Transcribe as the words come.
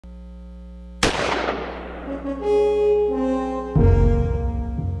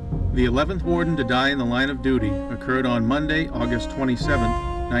The 11th warden to die in the line of duty occurred on Monday, August 27,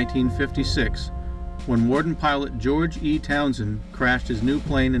 1956, when warden pilot George E. Townsend crashed his new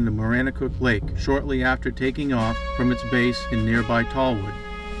plane into Maranacook Lake shortly after taking off from its base in nearby Tallwood.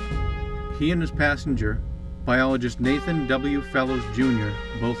 He and his passenger, biologist Nathan W. Fellows, Jr.,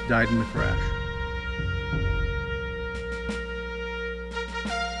 both died in the crash.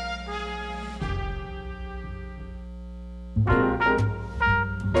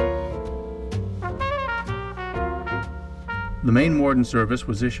 The Maine Warden Service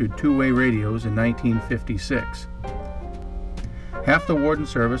was issued two-way radios in 1956. Half the Warden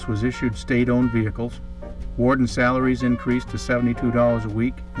Service was issued state-owned vehicles. Warden salaries increased to $72 a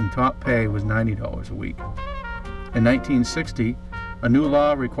week, and top pay was $90 a week. In 1960, a new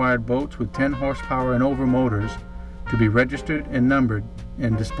law required boats with 10 horsepower and over motors to be registered and numbered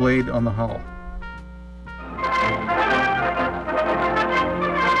and displayed on the hull.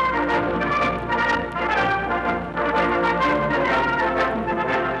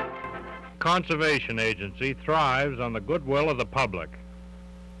 Conservation agency thrives on the goodwill of the public.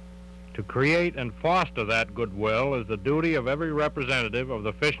 To create and foster that goodwill is the duty of every representative of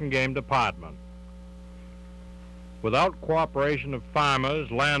the Fish and Game Department. Without cooperation of farmers,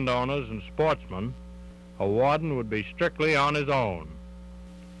 landowners, and sportsmen, a warden would be strictly on his own.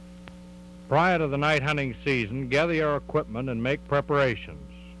 Prior to the night hunting season, gather your equipment and make preparations.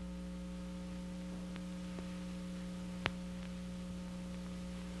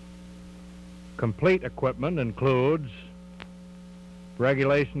 Complete equipment includes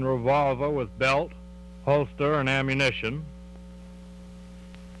regulation revolver with belt, holster, and ammunition,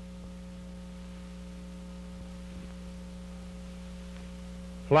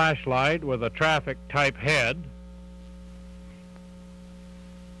 flashlight with a traffic type head,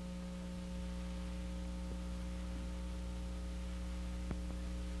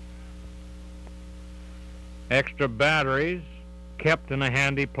 extra batteries kept in a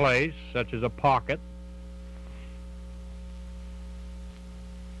handy place, such as a pocket,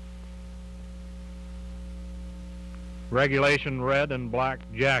 regulation red and black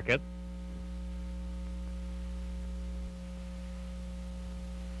jacket,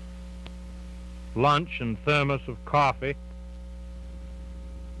 lunch and thermos of coffee,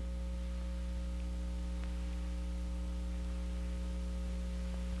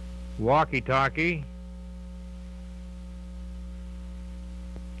 walkie-talkie,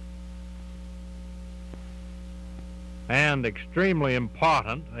 and extremely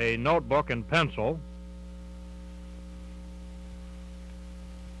important, a notebook and pencil,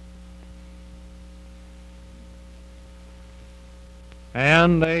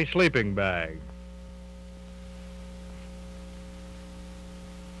 and a sleeping bag.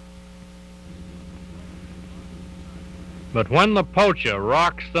 But when the poacher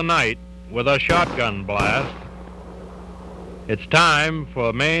rocks the night with a shotgun blast, it's time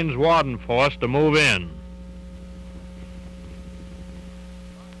for Maine's warden force to move in.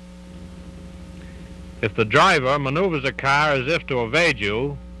 If the driver maneuvers a car as if to evade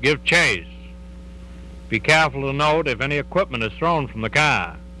you, give chase. Be careful to note if any equipment is thrown from the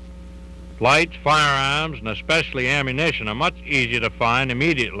car. Lights, firearms, and especially ammunition are much easier to find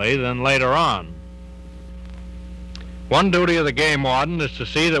immediately than later on. One duty of the game warden is to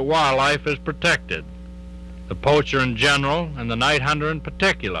see that wildlife is protected. The poacher in general, and the night hunter in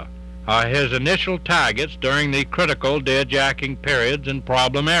particular, are his initial targets during the critical deer-jacking periods in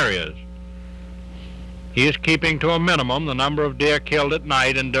problem areas. He is keeping to a minimum the number of deer killed at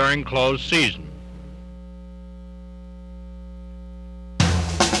night and during closed season.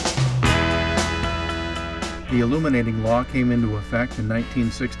 The illuminating law came into effect in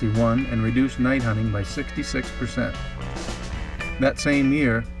 1961 and reduced night hunting by 66%. That same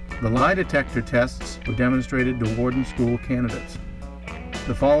year, the lie detector tests were demonstrated to warden school candidates.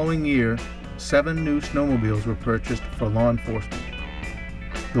 The following year, 7 new snowmobiles were purchased for law enforcement.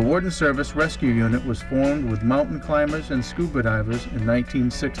 The Warden Service Rescue Unit was formed with mountain climbers and scuba divers in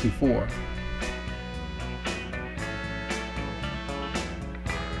 1964.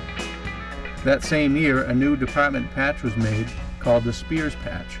 That same year, a new department patch was made called the Spears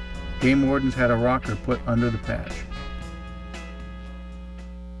Patch. Game wardens had a rocker put under the patch.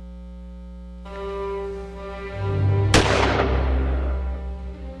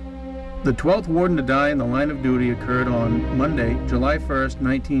 The 12th warden to die in the line of duty occurred on Monday, July 1st,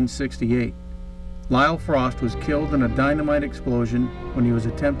 1968. Lyle Frost was killed in a dynamite explosion when he was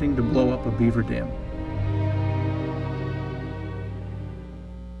attempting to blow up a beaver dam.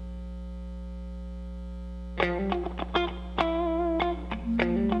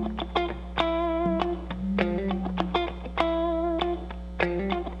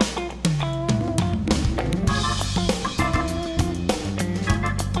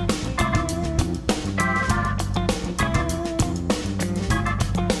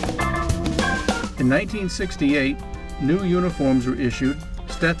 In 1968, new uniforms were issued,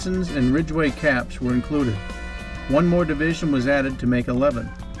 Stetsons and Ridgeway caps were included. One more division was added to make 11.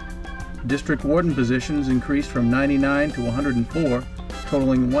 District warden positions increased from 99 to 104,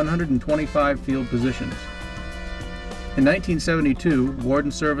 totaling 125 field positions. In 1972,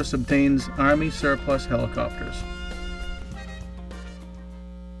 warden service obtains Army surplus helicopters.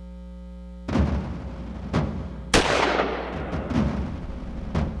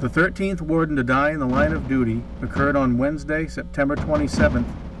 The 13th warden to die in the line of duty occurred on Wednesday, September 27,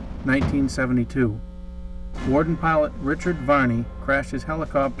 1972. Warden pilot Richard Varney crashed his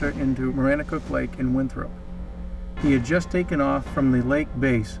helicopter into Maranacook Lake in Winthrop. He had just taken off from the lake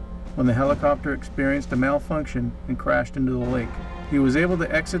base when the helicopter experienced a malfunction and crashed into the lake. He was able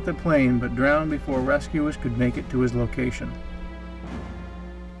to exit the plane but drowned before rescuers could make it to his location.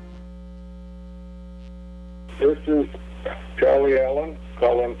 This is Charlie Allen,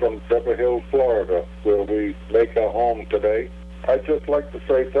 calling from Pepper Hill, Florida, where we make our home today. I'd just like to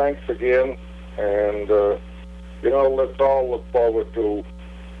say thanks again, and, let's all look forward to,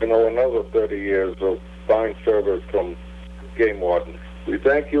 another 30 years of fine service from game wardens. We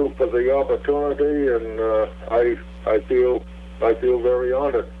thank you for the opportunity, and I feel very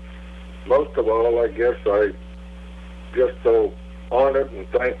honored. Most of all, I guess I just so honored and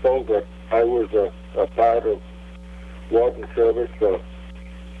thankful that I was a part of warden service for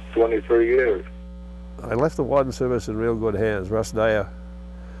 23 years. I left the warden service in real good hands. Russ Dyer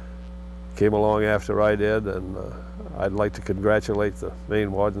came along after I did, and I'd like to congratulate the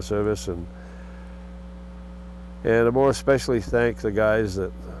Maine Warden Service and more especially thank the guys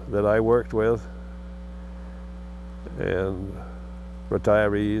that I worked with and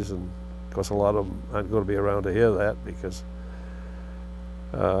retirees, and of course a lot of them aren't going to be around to hear that because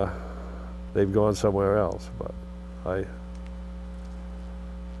they've gone somewhere else, but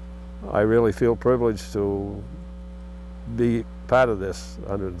I really feel privileged to be part of this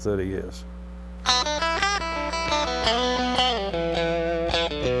 130 years.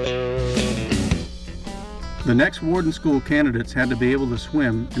 The next warden school candidates had to be able to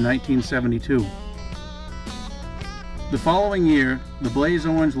swim in 1972. The following year, the Blaze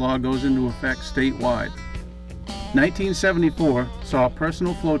Orange Law goes into effect statewide. 1974 saw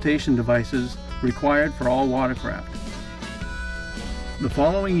personal flotation devices required for all watercraft. The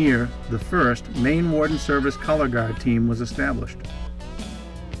following year, the first Maine Warden Service Color Guard team was established.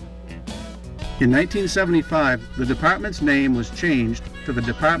 In 1975, the department's name was changed to the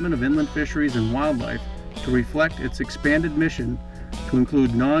Department of Inland Fisheries and Wildlife to reflect its expanded mission to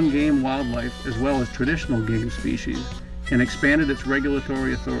include non-game wildlife as well as traditional game species, and expanded its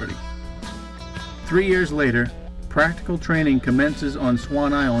regulatory authority. 3 years later, practical training commences on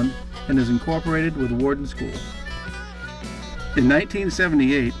Swan Island and is incorporated with Warden School. In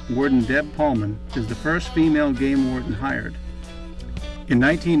 1978, Warden Deb Paulman is the first female game warden hired. In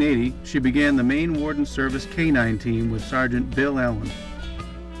 1980, she began the Maine Warden Service K-9 team with Sergeant Bill Allen.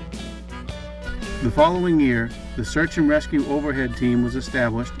 The following year, the Search and Rescue Overhead Team was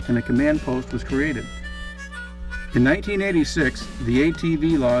established and a command post was created. In 1986, the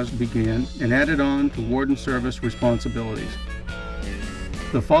ATV laws began and added on to Warden Service responsibilities.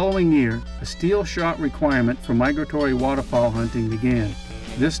 The following year, a steel shot requirement for migratory waterfowl hunting began.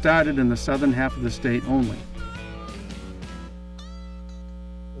 This started in the southern half of the state only.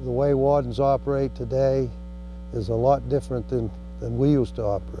 The way wardens operate today is a lot different than we used to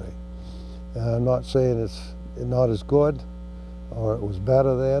operate. I'm not saying it's not as good or it was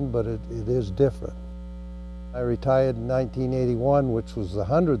better then, but it is different. I retired in 1981, which was the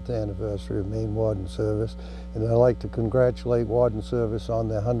 100th anniversary of Maine Warden Service, and I'd like to congratulate Warden Service on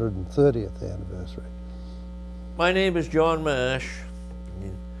their 130th anniversary. My name is John Mash.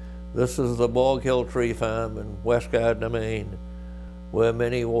 This is the Bog Hill Tree Farm in West Gardner, Maine, where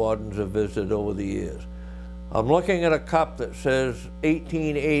many wardens have visited over the years. I'm looking at a cup that says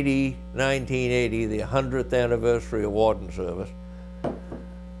 1880, 1980, the 100th anniversary of Warden Service.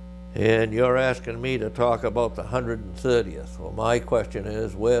 And you're asking me to talk about the 130th. Well, my question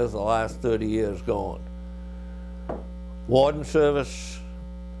is, where's the last 30 years gone? Warden Service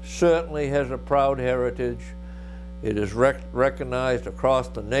certainly has a proud heritage. It is recognized across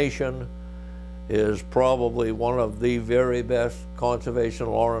the nation. It is probably one of the very best conservation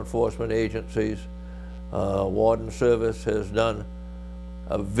law enforcement agencies. Warden Service has done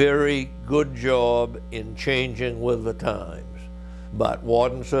a very good job in changing with the times. But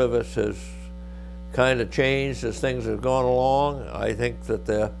Warden Service has kind of changed as things have gone along. I think that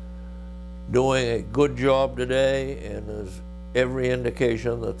they're doing a good job today, and there's every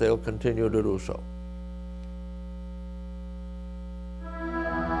indication that they'll continue to do so.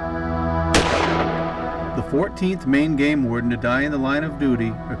 14th Maine Game Warden to die in the line of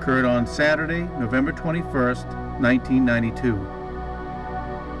duty occurred on Saturday, November 21st, 1992.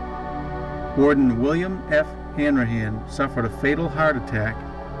 Warden William F. Hanrahan suffered a fatal heart attack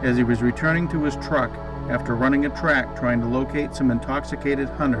as he was returning to his truck after running a track trying to locate some intoxicated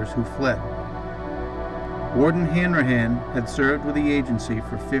hunters who fled. Warden Hanrahan had served with the agency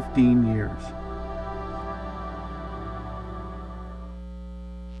for 15 years.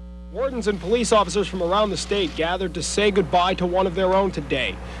 Wardens and police officers from around the state gathered to say goodbye to one of their own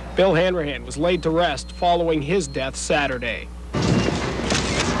today. Bill Hanrahan was laid to rest following his death Saturday.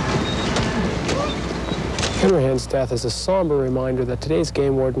 Hanrahan's death is a somber reminder that today's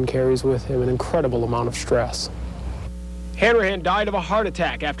game warden carries with him an incredible amount of stress. Hanrahan died of a heart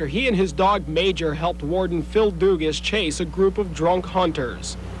attack after he and his dog Major helped Warden Phil Dugas chase a group of drunk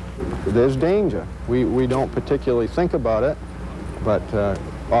hunters. There's danger. We don't particularly think about it, but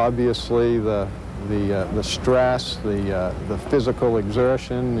obviously the stress, the physical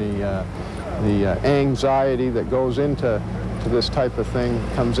exertion, the anxiety that goes into this type of thing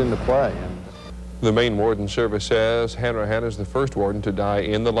comes into play. The Maine Warden Service says Hanrahan is the first warden to die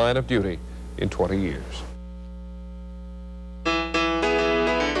in the line of duty in 20 years.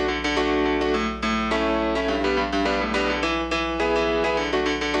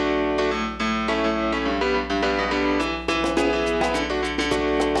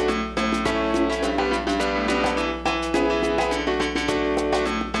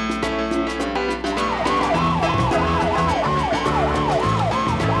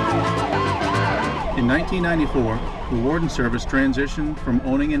 In 1994, the Warden Service transitioned from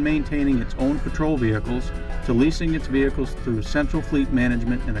owning and maintaining its own patrol vehicles to leasing its vehicles through Central Fleet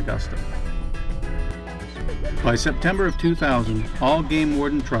Management in Augusta. By September of 2000, all game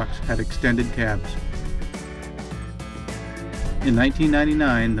warden trucks had extended cabs. In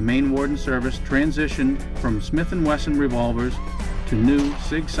 1999, the Maine Warden Service transitioned from Smith & Wesson revolvers to new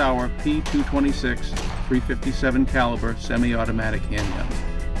Sig Sauer P226 .357 caliber semi-automatic handguns.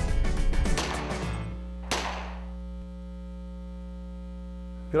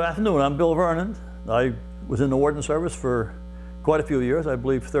 Good afternoon, I'm Bill Vernon. I was in the Warden Service for quite a few years, I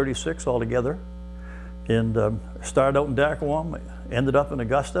believe 36 altogether. And started out in Dacquawam, ended up in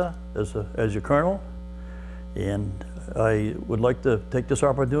Augusta as your colonel. And I would like to take this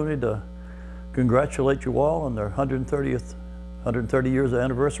opportunity to congratulate you all on their 130 years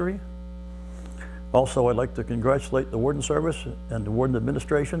anniversary. Also, I'd like to congratulate the Warden Service and the Warden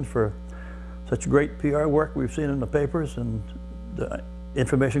Administration for such great PR work we've seen in the papers and the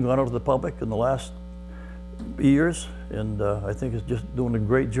information gone out to the public in the last years, and I think it's just doing a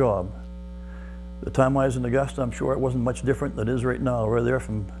great job. The time I was in Augusta, I'm sure it wasn't much different than it is right now. We're there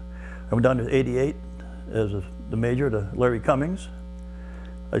from, I went down to 88 as the major to Larry Cummings.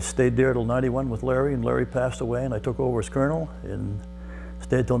 I stayed there till 91 with Larry, and Larry passed away, and I took over as colonel and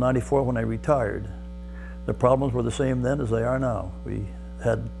stayed till 94 when I retired. The problems were the same then as they are now.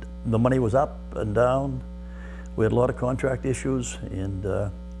 The money was up and down. We had a lot of contract issues,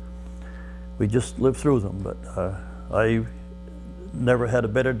 and we just lived through them. But I never had a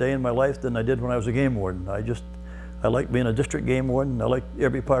better day in my life than I did when I was a game warden. I like being a district game warden. I like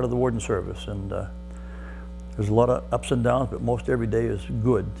every part of the Warden Service, and there's a lot of ups and downs, but most every day is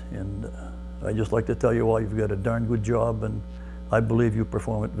good. And I just like to tell you all, you've got a darn good job, and I believe you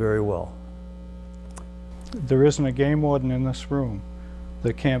perform it very well. There isn't a game warden in this room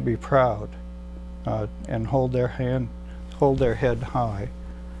that can't be proud and hold their head high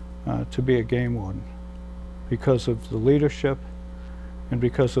to be a game warden, because of the leadership and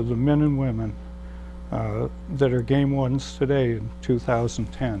because of the men and women that are game wardens today in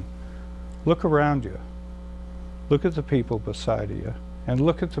 2010. Look around you. Look at the people beside you, and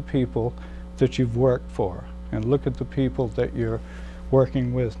look at the people that you've worked for, and look at the people that you're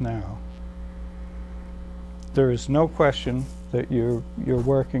working with now. There is no question that you're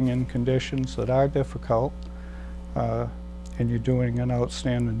working in conditions that are difficult, and you're doing an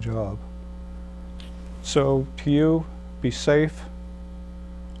outstanding job. So to you, be safe,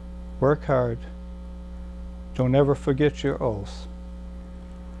 work hard, don't ever forget your oath.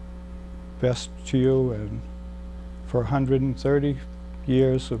 Best to you, and for 130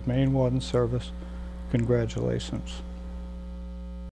 years of Maine Warden service, congratulations.